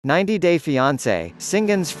90 Day Fiance,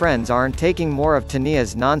 Syngin's friends aren't taking more of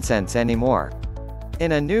Tania's nonsense anymore.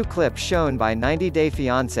 In a new clip shown by 90 Day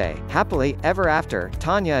Fiance, happily ever after,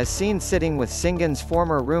 Tania is seen sitting with Syngin's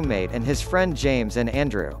former roommate and his friend James and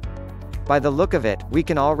Andrew. By the look of it, we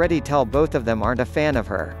can already tell both of them aren't a fan of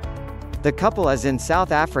her. The couple is in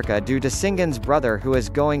South Africa due to Syngin's brother who is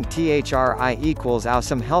going through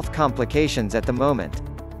some health complications at the moment.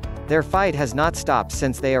 Their fight has not stopped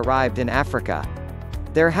since they arrived in Africa.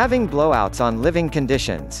 They're having blowouts on living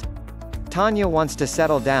conditions. Tania wants to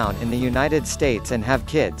settle down in the United States and have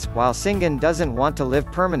kids, while Syngin doesn't want to live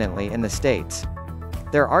permanently in the States.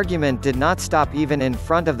 Their argument did not stop even in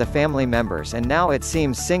front of the family members, and now it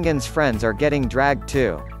seems Syngin's friends are getting dragged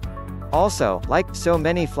too. Also, like so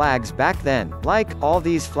many flags back then, like all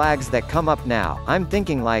these flags that come up now, I'm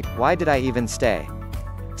thinking like, why did I even stay?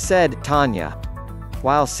 Said Tania.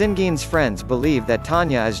 While Syngin's friends believe that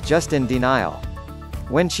Tania is just in denial.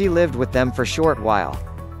 When she lived with them for short while,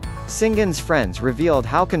 Syngin's friends revealed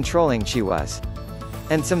how controlling she was.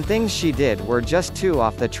 And some things she did were just too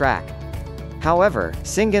off the track. However,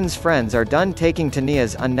 Syngin's friends are done taking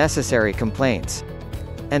Tania's unnecessary complaints.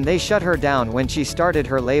 And they shut her down when she started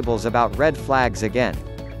her labels about red flags again.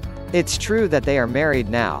 It's true that they are married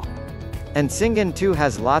now. And Syngin too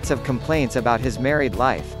has lots of complaints about his married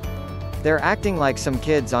life. They're acting like some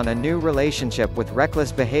kids on a new relationship with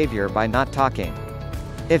reckless behavior by not talking.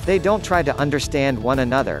 If they don't try to understand one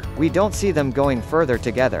another, we don't see them going further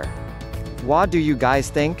together. What do you guys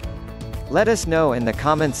think? Let us know in the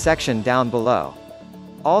comments section down below.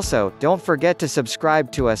 Also, don't forget to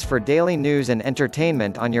subscribe to us for daily news and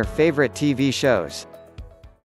entertainment on your favorite TV shows.